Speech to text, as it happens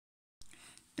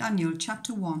Daniel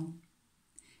chapter 1.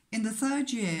 In the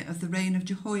 3rd year of the reign of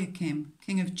Jehoiakim,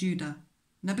 king of Judah,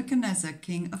 Nebuchadnezzar,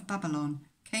 king of Babylon,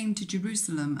 came to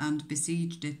Jerusalem and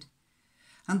besieged it.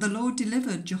 And the Lord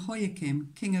delivered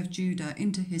Jehoiakim, king of Judah,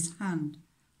 into his hand,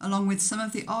 along with some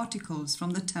of the articles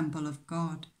from the temple of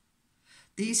God.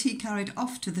 These he carried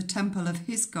off to the temple of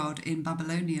his God in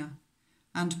Babylonia,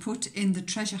 and put in the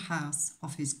treasure house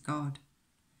of his God.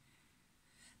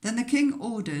 Then the king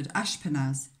ordered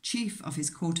Ashpenaz, chief of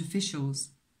his court officials,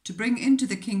 to bring into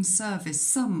the king's service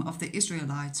some of the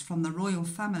Israelites from the royal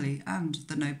family and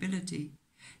the nobility,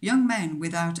 young men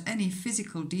without any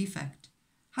physical defect,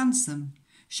 handsome,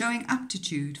 showing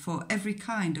aptitude for every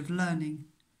kind of learning,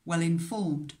 well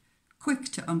informed,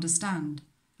 quick to understand,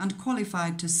 and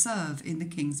qualified to serve in the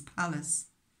king's palace.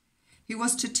 He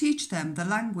was to teach them the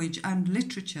language and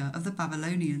literature of the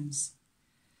Babylonians.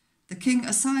 The king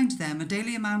assigned them a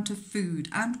daily amount of food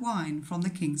and wine from the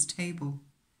king's table.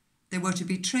 They were to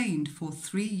be trained for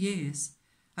 3 years,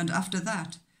 and after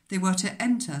that they were to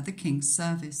enter the king's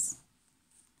service.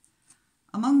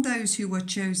 Among those who were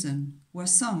chosen were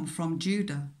some from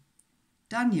Judah: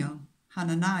 Daniel,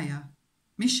 Hananiah,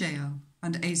 Mishael,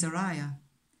 and Azariah.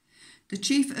 The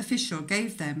chief official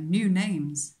gave them new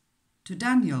names: to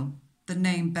Daniel the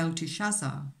name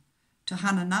Belteshazzar, to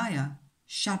Hananiah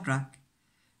Shadrac,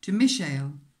 to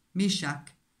Mishael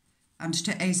Meshach, and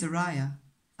to Azariah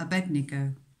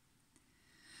Abednego.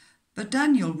 But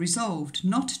Daniel resolved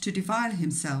not to defile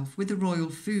himself with the royal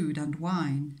food and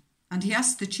wine, and he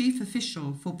asked the chief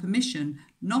official for permission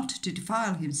not to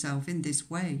defile himself in this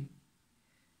way.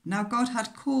 Now God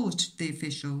had caused the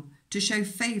official to show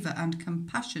favour and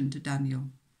compassion to Daniel,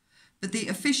 but the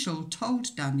official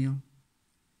told Daniel,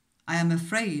 "I am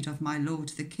afraid of my lord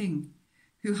the king,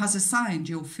 who has assigned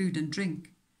your food and drink.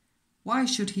 Why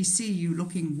should he see you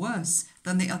looking worse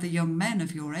than the other young men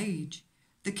of your age?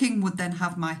 The king would then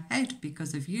have my head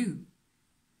because of you."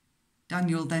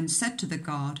 Daniel then said to the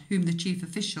guard, whom the chief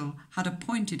official had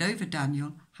appointed over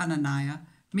Daniel, Hananiah,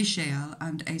 Mishael,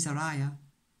 and Azariah,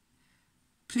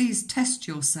 "Please test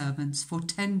your servants for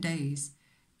 10 days.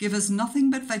 Give us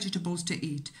nothing but vegetables to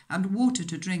eat and water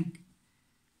to drink.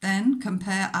 Then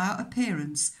compare our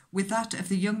appearance with that of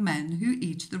the young men who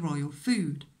eat the royal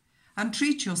food, and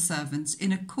treat your servants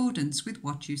in accordance with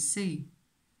what you see."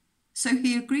 So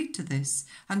he agreed to this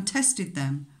and tested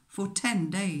them for 10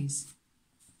 days.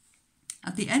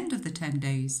 At the end of the 10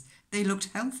 days, they looked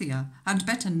healthier and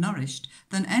better nourished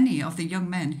than any of the young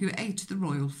men who ate the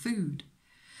royal food.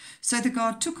 So the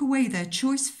guard took away their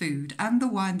choice food and the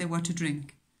wine they were to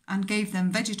drink, and gave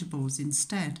them vegetables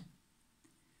instead.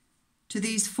 To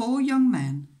these 4 young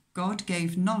men, God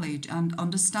gave knowledge and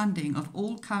understanding of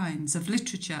all kinds of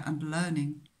literature and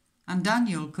learning, and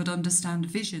Daniel could understand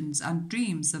visions and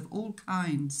dreams of all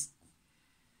kinds.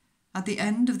 At the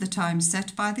end of the time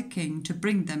set by the king to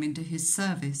bring them into his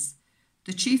service,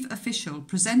 the chief official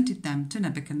presented them to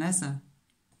Nebuchadnezzar.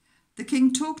 The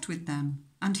king talked with them,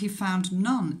 and he found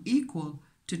none equal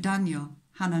to Daniel,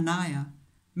 Hananiah,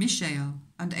 Mishael,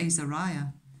 and Azariah,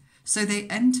 so they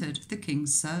entered the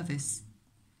king's service.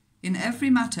 In every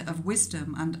matter of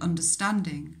wisdom and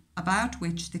understanding about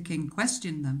which the king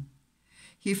questioned them,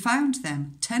 he found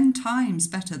them 10 times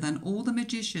better than all the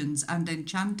magicians and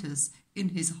enchanters in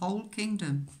his whole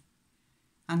kingdom.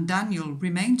 And Daniel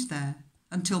remained there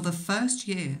until the 1st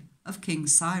year of King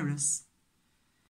Cyrus.